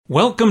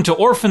Welcome to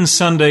Orphan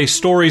Sunday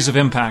Stories of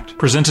Impact,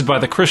 presented by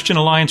the Christian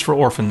Alliance for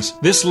Orphans.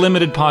 This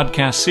limited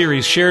podcast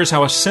series shares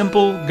how a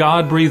simple,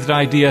 God-breathed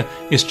idea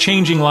is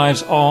changing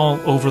lives all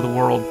over the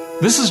world.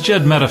 This is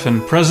Jed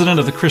Medifin, president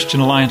of the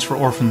Christian Alliance for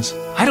Orphans.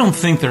 I don't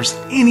think there's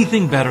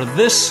anything better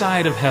this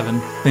side of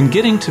heaven than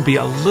getting to be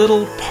a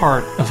little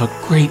part of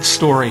a great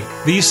story.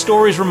 These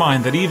stories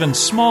remind that even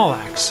small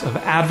acts of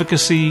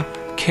advocacy,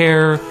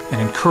 care,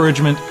 and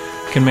encouragement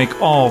can make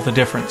all the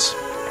difference.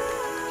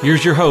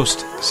 Here's your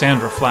host,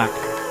 Sandra Flack.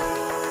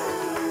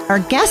 Our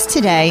guest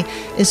today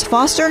is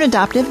foster and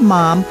adoptive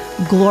mom,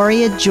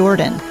 Gloria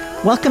Jordan.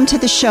 Welcome to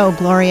the show,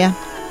 Gloria.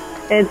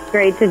 It's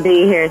great to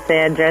be here,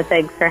 Sandra.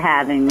 Thanks for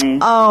having me.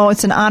 Oh,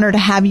 it's an honor to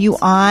have you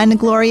on,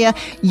 Gloria.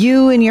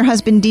 You and your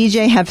husband,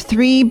 DJ, have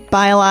 3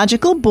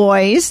 biological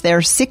boys.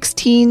 They're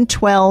 16,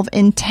 12,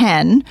 and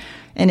 10.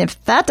 And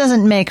if that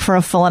doesn't make for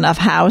a full enough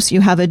house,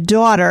 you have a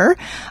daughter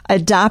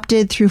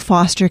adopted through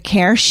foster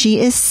care.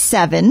 She is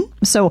 7.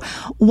 So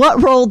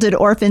what role did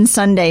Orphan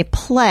Sunday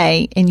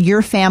play in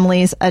your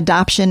family's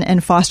adoption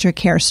and foster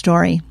care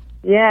story?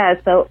 Yeah,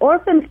 so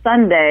Orphan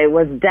Sunday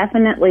was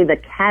definitely the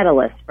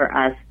catalyst for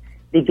us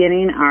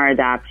beginning our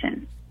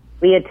adoption.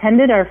 We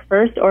attended our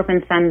first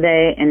Orphan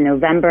Sunday in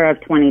November of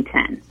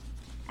 2010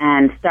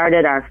 and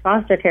started our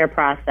foster care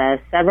process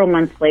several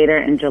months later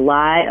in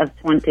July of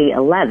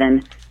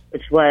 2011,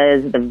 which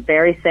was the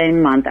very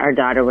same month our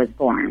daughter was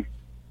born.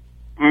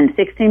 And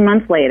 16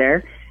 months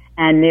later,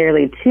 and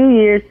nearly 2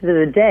 years to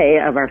the day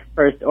of our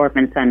first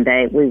Orphan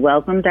Sunday, we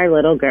welcomed our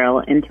little girl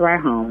into our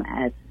home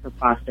as her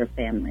foster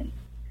family.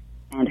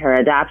 And her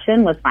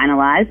adoption was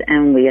finalized,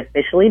 and we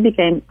officially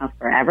became a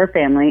forever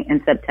family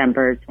in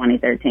September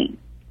 2013.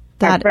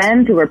 Our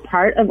friends who were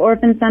part of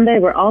Orphan Sunday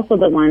were also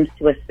the ones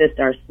to assist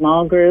our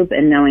small group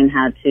in knowing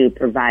how to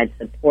provide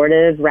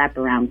supportive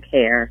wraparound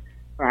care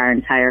for our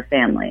entire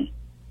family.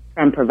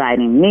 From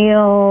providing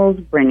meals,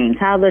 bringing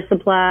toddler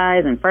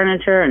supplies and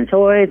furniture and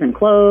toys and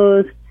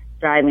clothes,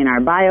 driving our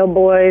bio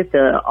boys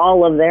to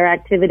all of their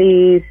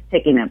activities,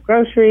 picking up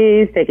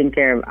groceries, taking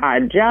care of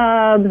odd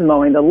jobs,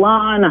 mowing the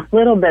lawn, a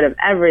little bit of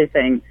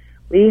everything.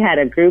 We had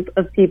a group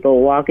of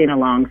people walking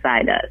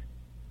alongside us.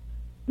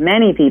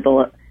 Many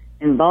people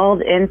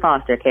involved in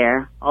foster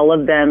care, all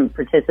of them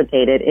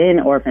participated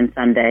in Orphan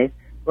Sunday,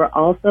 were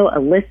also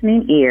a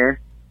listening ear,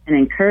 an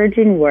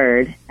encouraging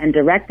word, and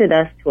directed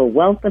us to a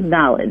wealth of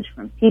knowledge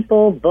from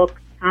people, books,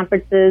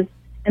 conferences,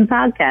 and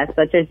podcasts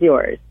such as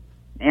yours.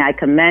 May I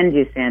commend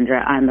you,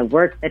 Sandra, on the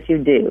work that you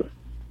do.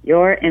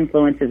 Your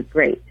influence is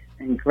great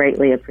and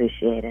greatly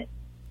appreciated.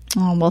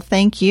 Oh, well,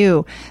 thank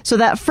you. So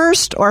that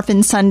first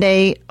Orphan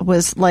Sunday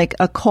was like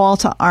a call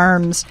to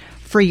arms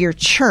for your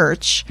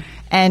church,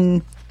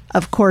 and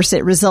of course,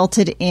 it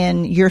resulted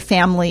in your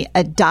family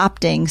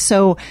adopting.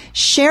 So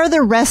share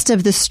the rest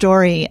of the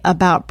story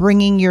about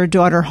bringing your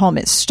daughter home.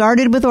 It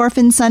started with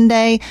Orphan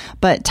Sunday,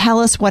 but tell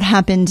us what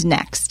happened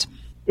next.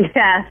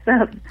 Yeah, so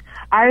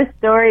our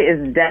story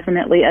is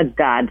definitely a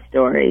God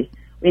story.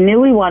 We knew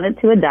we wanted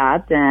to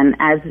adopt, and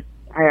as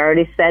I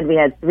already said, we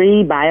had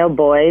 3 bio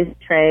boys,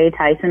 Trey,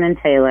 Tyson, and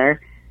Taylor,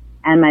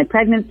 and my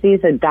pregnancies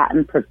had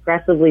gotten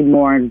progressively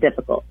more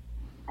difficult.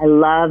 I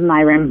love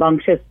my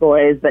rambunctious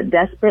boys, but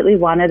desperately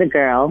wanted a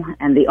girl,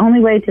 and the only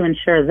way to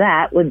ensure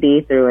that would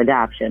be through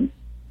adoption.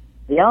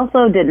 We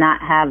also did not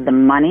have the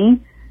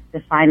money to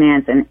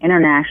finance an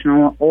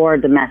international or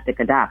domestic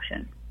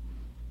adoption.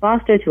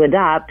 Foster to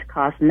adopt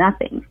costs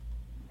nothing.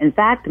 In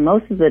fact,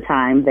 most of the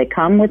time, they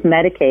come with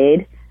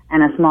Medicaid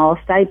and a small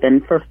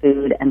stipend for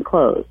food and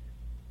clothes.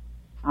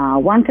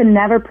 One can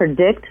never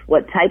predict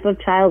what type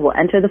of child will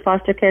enter the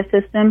foster care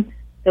system,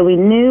 so we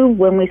knew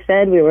when we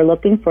said we were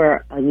looking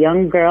for a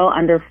young girl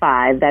under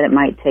 5 that it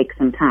might take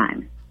some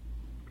time.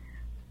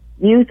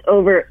 Youth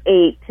over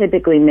 8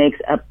 typically makes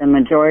up the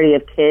majority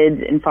of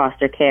kids in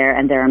foster care,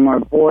 and there are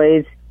more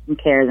boys in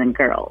care than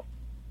girls.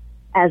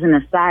 As an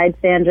aside,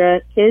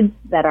 Sandra, kids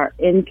that are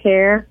in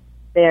care,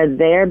 they are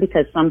there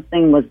because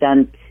something was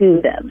done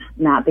to them,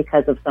 not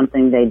because of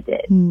something they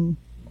did.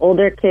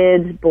 Older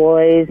kids,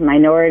 boys,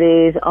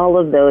 minorities, all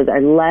of those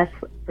are less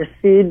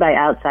pursued by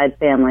outside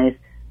families.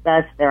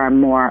 Thus, there are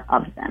more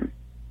of them.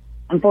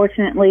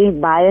 Unfortunately,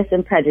 bias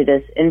and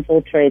prejudice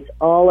infiltrates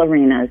all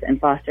arenas, and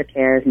foster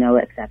care is no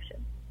exception.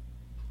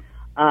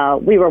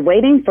 We were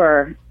waiting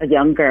for a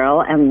young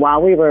girl, and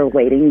while we were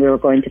waiting, we were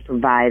going to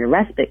provide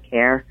respite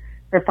care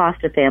for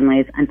foster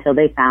families until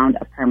they found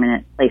a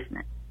permanent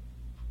placement.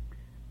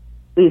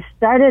 We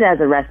started as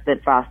a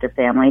respite foster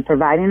family,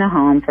 providing a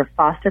home for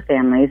foster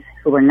families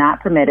who were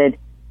not permitted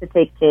to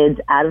take kids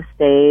out of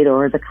state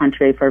or the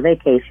country for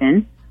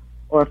vacation,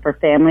 or for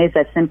families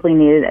that simply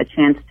needed a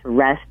chance to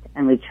rest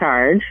and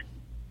recharge,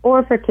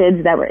 or for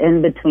kids that were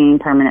in between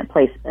permanent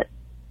placement.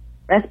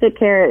 Respite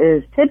care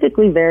is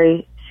typically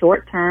very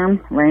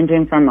short-term,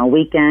 ranging from a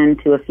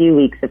weekend to a few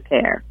weeks of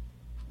care.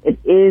 It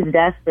is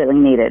desperately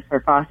needed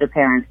for foster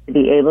parents to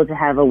be able to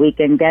have a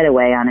weekend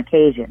getaway on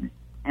occasion.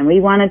 And we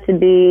wanted to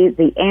be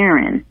the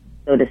Aaron,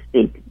 so to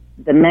speak,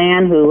 the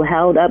man who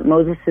held up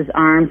Moses'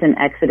 arms in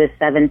Exodus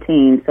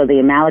 17 so the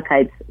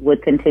Amalekites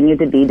would continue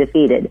to be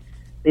defeated.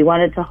 We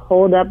wanted to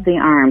hold up the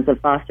arms of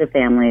foster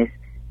families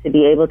to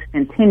be able to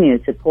continue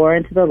to pour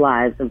into the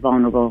lives of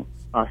vulnerable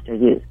foster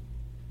youth.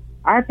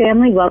 Our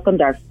family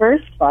welcomed our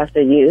first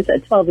foster youth, a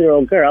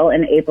 12-year-old girl,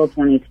 in April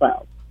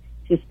 2012.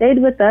 She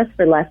stayed with us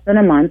for less than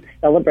a month,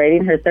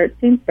 celebrating her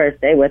 13th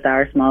birthday with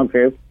our small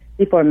group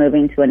before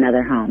moving to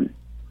another home.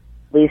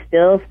 We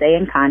still stay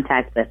in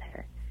contact with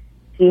her.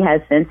 She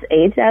has since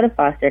aged out of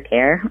foster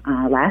care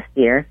last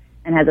year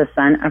and has a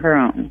son of her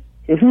own,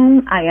 to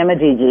whom I am a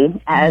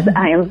Gigi, as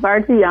I am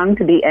far too young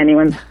to be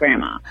anyone's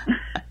grandma.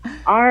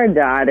 Our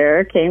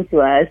daughter came to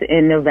us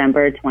in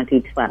November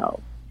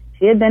 2012.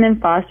 She had been in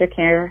foster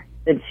care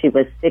since she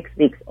was 6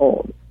 weeks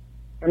old.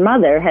 Her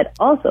mother had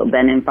also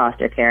been in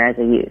foster care as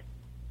a youth.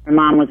 Her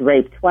mom was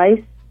raped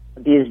twice,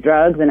 abused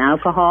drugs and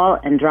alcohol,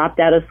 and dropped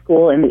out of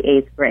school in the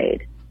 8th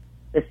grade.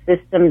 The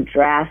system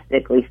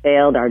drastically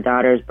failed our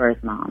daughter's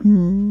birth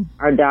mom.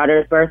 Our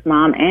daughter's birth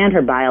mom and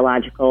her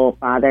biological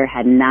father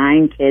had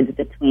 9 kids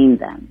between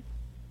them.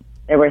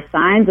 There were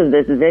signs of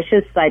this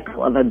vicious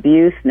cycle of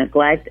abuse,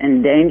 neglect,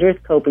 and dangerous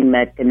coping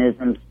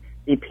mechanisms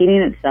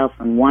repeating itself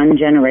from one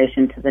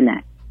generation to the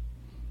next.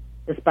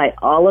 Despite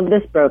all of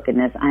this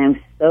brokenness, I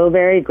am so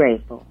very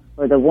grateful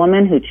for the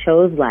woman who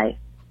chose life,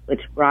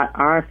 which brought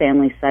our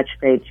family such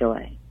great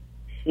joy.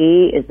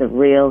 She is the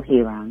real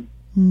hero.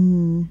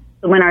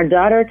 So when our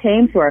daughter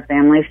came to our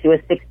family, she was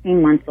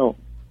 16 months old.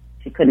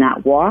 She could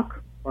not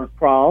walk or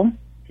crawl.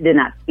 She did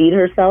not feed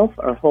herself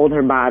or hold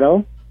her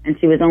bottle, and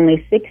she was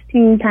only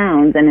 16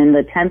 pounds and in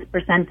the 10th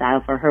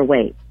percentile for her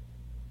weight.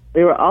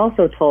 We were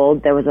also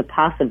told there was a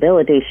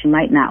possibility she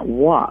might not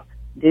walk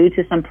due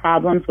to some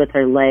problems with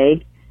her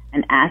leg,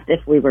 and asked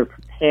if we were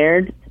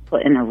prepared to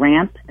put in a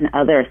ramp and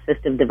other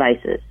assistive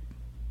devices.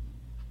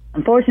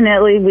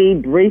 Unfortunately, we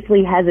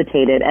briefly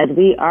hesitated as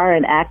we are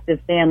an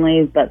active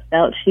family, but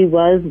felt she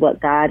was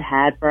what God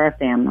had for our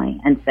family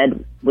and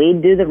said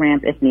we'd do the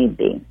ramp if need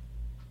be.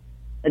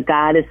 But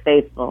God is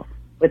faithful.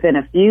 Within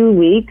a few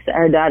weeks,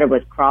 our daughter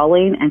was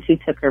crawling and she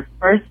took her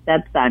first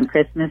steps on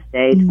Christmas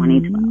Day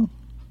 2012.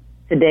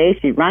 Today,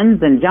 she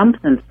runs and jumps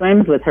and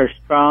swims with her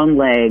strong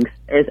legs.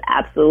 There's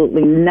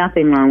absolutely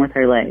nothing wrong with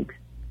her legs.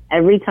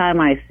 Every time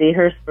I see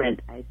her sprint,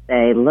 I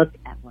say, look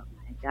at what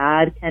my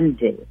God can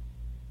do.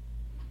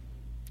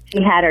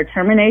 She had her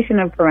termination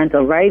of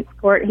parental rights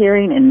court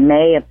hearing in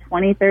May of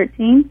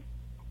 2013,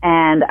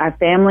 and our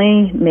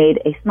family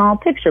made a small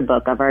picture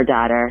book of our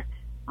daughter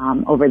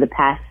over the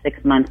past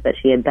 6 months that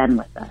she had been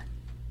with us.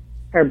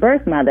 Her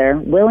birth mother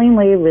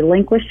willingly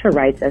relinquished her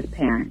rights as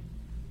parent.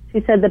 She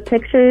said the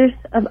pictures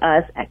of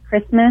us at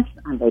Christmas,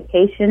 on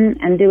vacation,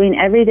 and doing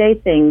everyday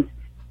things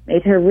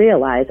made her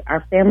realize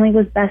our family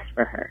was best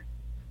for her.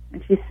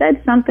 And she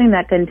said something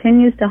that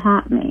continues to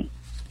haunt me.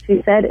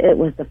 She said it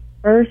was the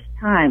first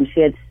time she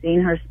had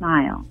seen her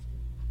smile.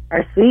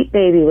 Our sweet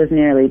baby was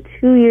nearly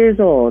 2 years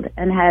old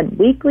and had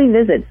weekly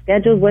visits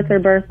scheduled with her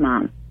birth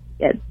mom,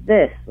 yet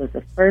this was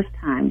the first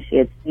time she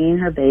had seen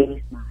her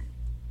baby smile.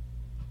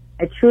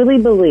 I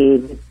truly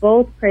believe we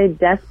both prayed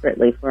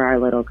desperately for our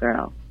little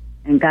girl,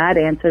 and God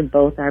answered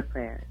both our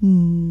prayers.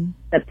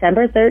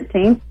 September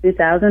 13th,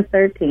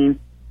 2013,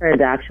 her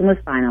adoption was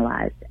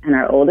finalized, and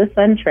our oldest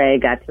son, Trey,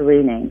 got to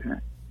rename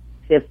her.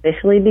 She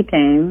officially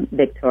became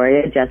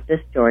Victoria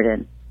Justice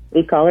Jordan.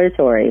 We call her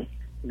Tori.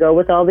 Go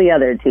with all the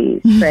other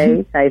T's,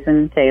 Trey,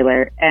 Tyson,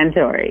 Taylor, and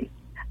Tori.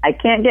 I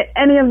can't get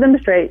any of them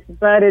straight,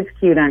 but it's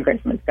cute on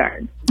Christmas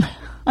cards.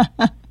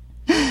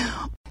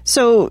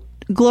 So,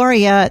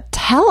 Gloria,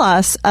 tell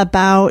us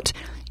about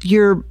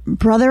your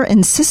brother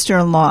and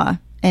sister-in-law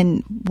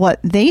and what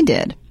they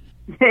did.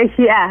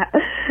 Yeah.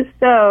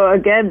 So,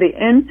 again, the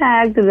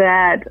impact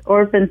that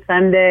Orphan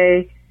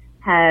Sunday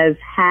has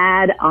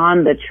had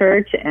on the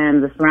church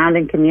and the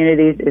surrounding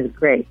communities is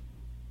great.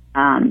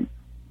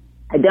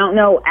 I don't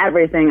know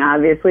everything,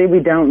 obviously. We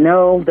don't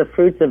know the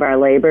fruits of our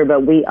labor,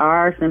 but we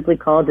are simply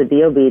called to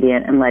be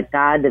obedient and let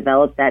God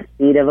develop that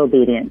seed of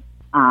obedience.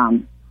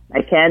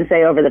 I can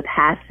say over the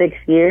past 6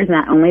 years,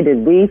 not only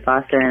did we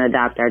foster and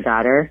adopt our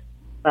daughter,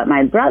 but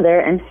my brother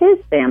and his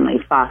family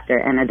foster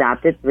and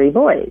adopted 3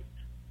 boys.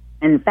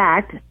 In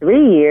fact,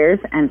 3 years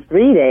and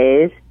 3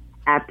 days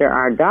after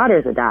our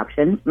daughter's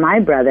adoption, my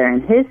brother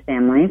and his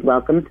family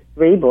welcomed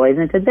 3 boys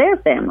into their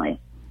family.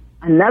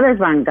 Another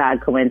fun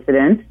God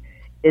coincidence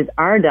is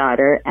our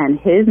daughter and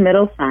his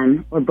middle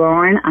son were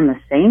born on the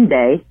same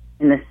day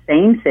in the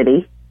same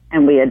city,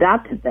 and we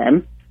adopted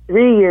them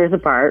 3 years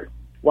apart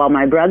while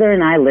my brother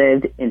and I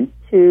lived in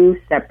 2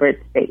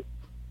 separate states.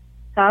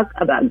 Talk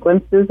about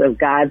glimpses of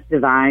God's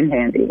divine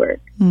handiwork.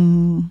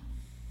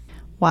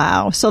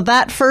 Wow. So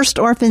that first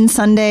Orphan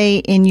Sunday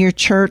in your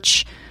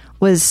church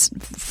was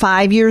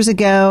 5 years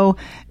ago.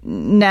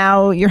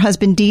 Now your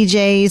husband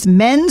DJ's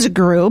men's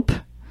group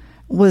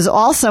was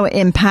also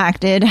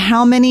impacted.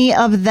 How many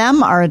of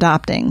them are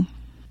adopting?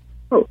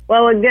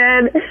 Well,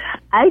 again,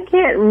 I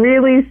can't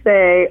really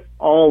say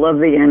all of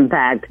the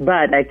impact,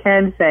 but I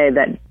can say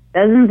that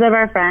dozens of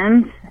our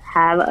friends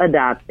have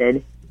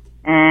adopted,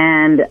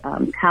 and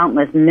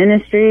countless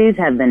ministries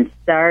have been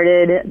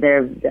started.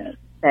 There have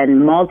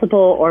been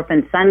multiple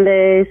Orphan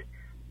Sundays.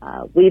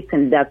 We've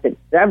conducted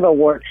several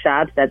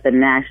workshops at the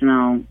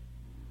National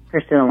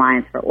Christian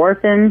Alliance for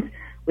Orphans.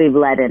 We've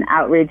led an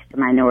outreach to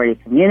minority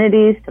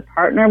communities to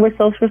partner with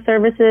social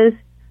services.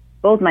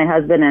 Both my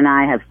husband and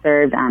I have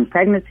served on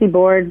pregnancy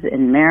boards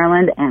in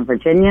Maryland and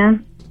Virginia.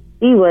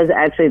 He was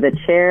actually the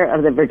chair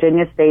of the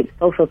Virginia State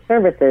Social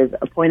Services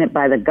appointed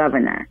by the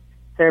governor,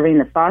 serving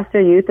the foster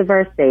youth of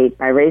our state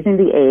by raising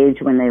the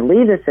age when they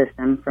leave the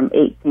system from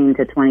 18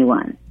 to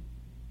 21.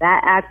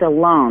 That act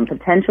alone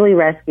potentially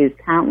rescues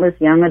countless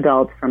young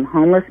adults from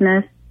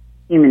homelessness,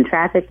 human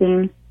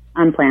trafficking,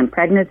 unplanned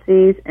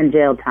pregnancies, and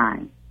jail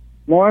time.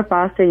 More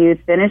foster youth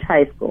finish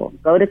high school,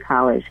 go to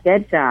college,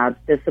 get jobs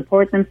to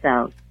support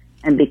themselves,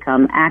 and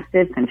become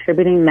active,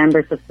 contributing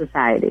members of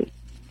society.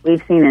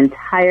 We've seen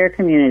entire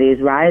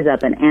communities rise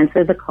up and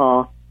answer the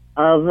call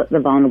of the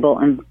vulnerable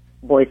and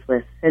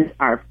voiceless since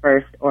our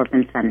first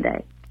Orphan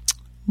Sunday.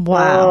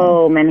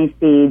 Wow. So many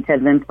seeds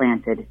have been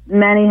planted.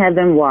 Many have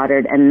been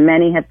watered, and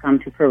many have come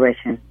to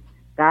fruition.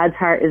 God's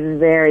heart is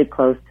very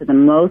close to the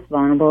most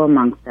vulnerable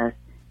amongst us,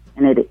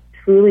 and it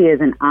truly is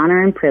an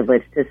honor and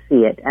privilege to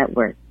see it at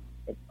work.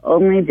 It's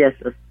only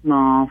just a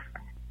small fraction.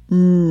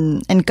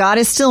 And God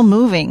is still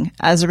moving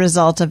as a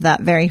result of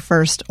that very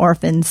first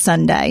Orphan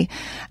Sunday.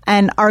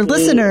 And our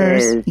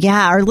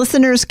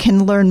listeners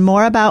can learn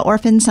more about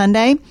Orphan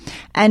Sunday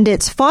and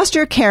its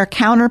foster care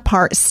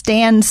counterpart,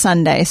 Stand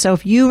Sunday. So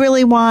if you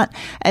really want,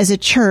 as a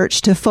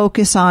church, to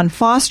focus on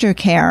foster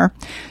care,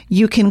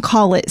 you can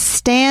call it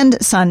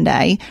Stand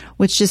Sunday,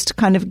 which just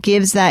kind of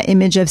gives that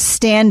image of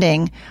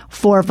standing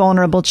for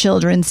vulnerable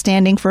children,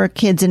 standing for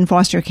kids in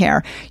foster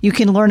care. You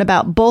can learn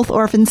about both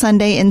Orphan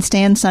Sunday and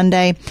Stand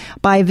Sunday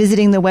by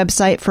visiting the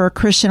website for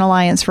Christian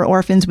Alliance for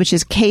Orphans, which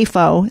is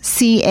CAFO,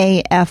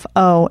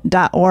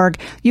 CAFO.org.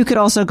 You could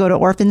also go to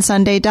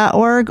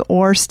orphansunday.org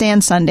or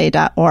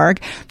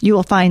standsunday.org. You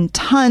will find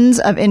tons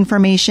of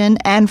information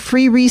and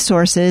free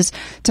resources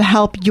to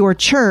help your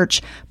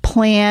church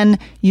plan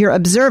your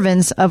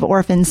observance of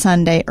Orphan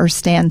Sunday or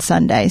Stand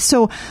Sunday.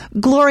 So,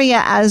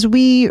 Gloria, as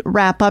we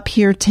wrap up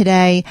here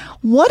today,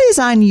 what is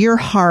on your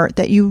heart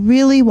that you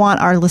really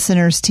want our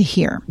listeners to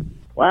hear?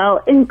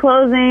 Well, in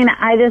closing,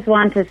 I just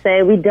want to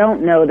say we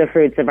don't know the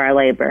fruits of our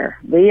labor.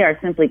 We are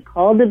simply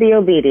called to be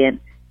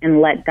obedient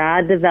and let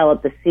God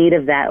develop the seed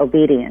of that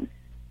obedience.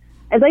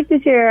 I'd like to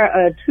share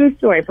a true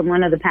story from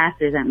one of the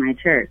pastors at my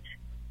church.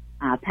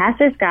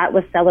 Pastor Scott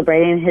was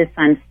celebrating his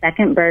son's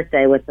second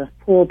birthday with a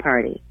pool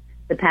party.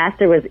 The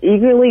pastor was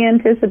eagerly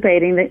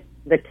anticipating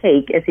the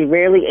cake, as he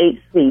rarely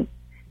ate sweets,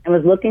 and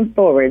was looking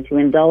forward to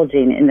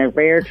indulging in the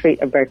rare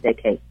treat of birthday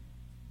cake.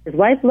 His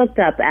wife looked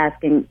up,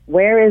 asking,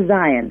 "Where is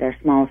Zion, their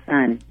small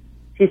son?"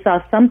 She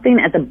saw something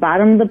at the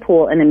bottom of the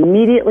pool and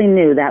immediately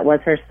knew that was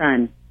her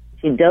son.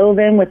 She dove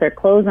in with her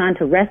clothes on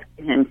to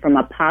rescue him from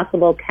a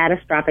possible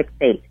catastrophic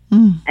fate.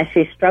 As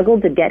she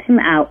struggled to get him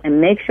out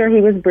and make sure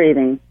he was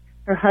breathing,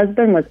 her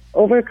husband was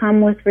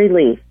overcome with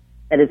relief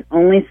that his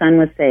only son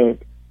was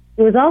saved.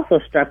 He was also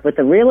struck with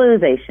the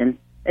realization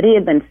that he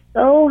had been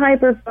so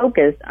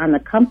hyper-focused on the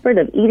comfort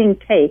of eating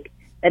cake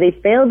that he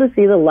failed to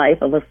see the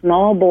life of a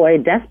small boy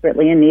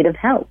desperately in need of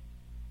help.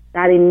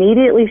 God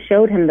immediately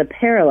showed him the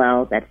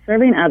parallel that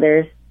serving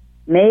others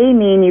may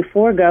mean you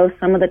forego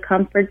some of the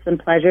comforts and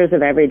pleasures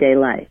of everyday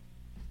life.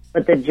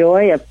 But the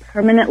joy of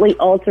permanently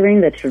altering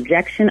the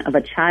trajectory of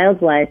a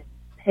child's life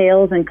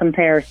pales in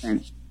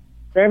comparison.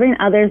 Serving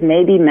others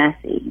may be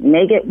messy, you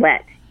may get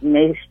wet, you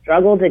may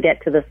struggle to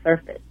get to the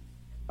surface.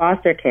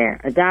 Foster care,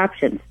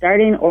 adoption,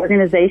 starting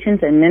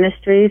organizations and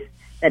ministries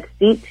that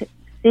seek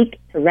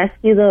to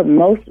rescue the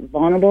most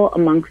vulnerable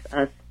amongst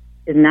us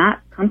is not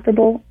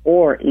comfortable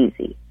or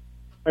easy,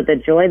 but the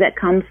joy that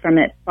comes from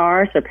it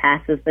far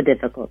surpasses the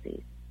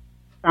difficulties.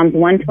 Psalms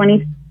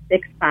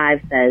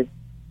 126:5 says,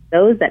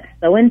 "Those that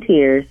sow in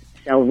tears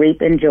shall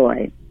reap in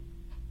joy."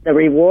 The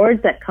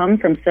rewards that come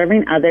from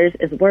serving others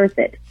is worth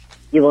it.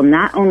 You will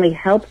not only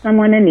help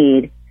someone in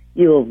need,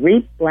 you will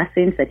reap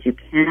blessings that you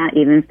cannot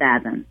even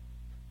fathom.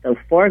 So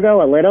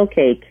forego a little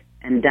cake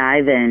and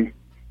dive in.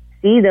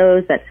 See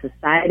those that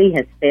society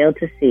has failed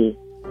to see.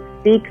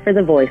 Speak for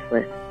the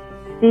voiceless.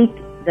 Seek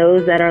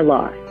those that are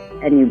lost,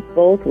 and you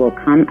both will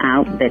come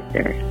out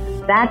victors.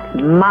 That's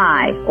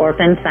my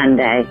Orphan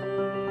Sunday.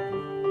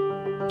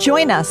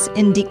 Join us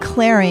in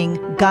declaring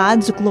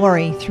God's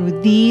glory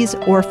through these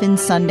Orphan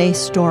Sunday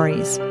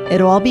stories. It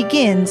all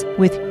begins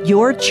with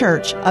your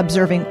church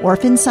observing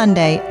Orphan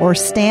Sunday or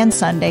Stand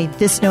Sunday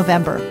this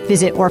November.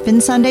 Visit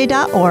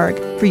orphansunday.org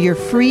for your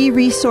free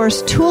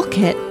resource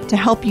toolkit to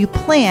help you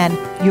plan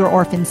your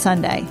Orphan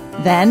Sunday.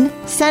 Then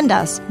send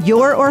us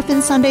your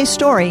Orphan Sunday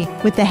story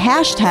with the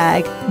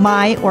hashtag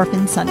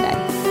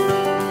MyOrphanSunday.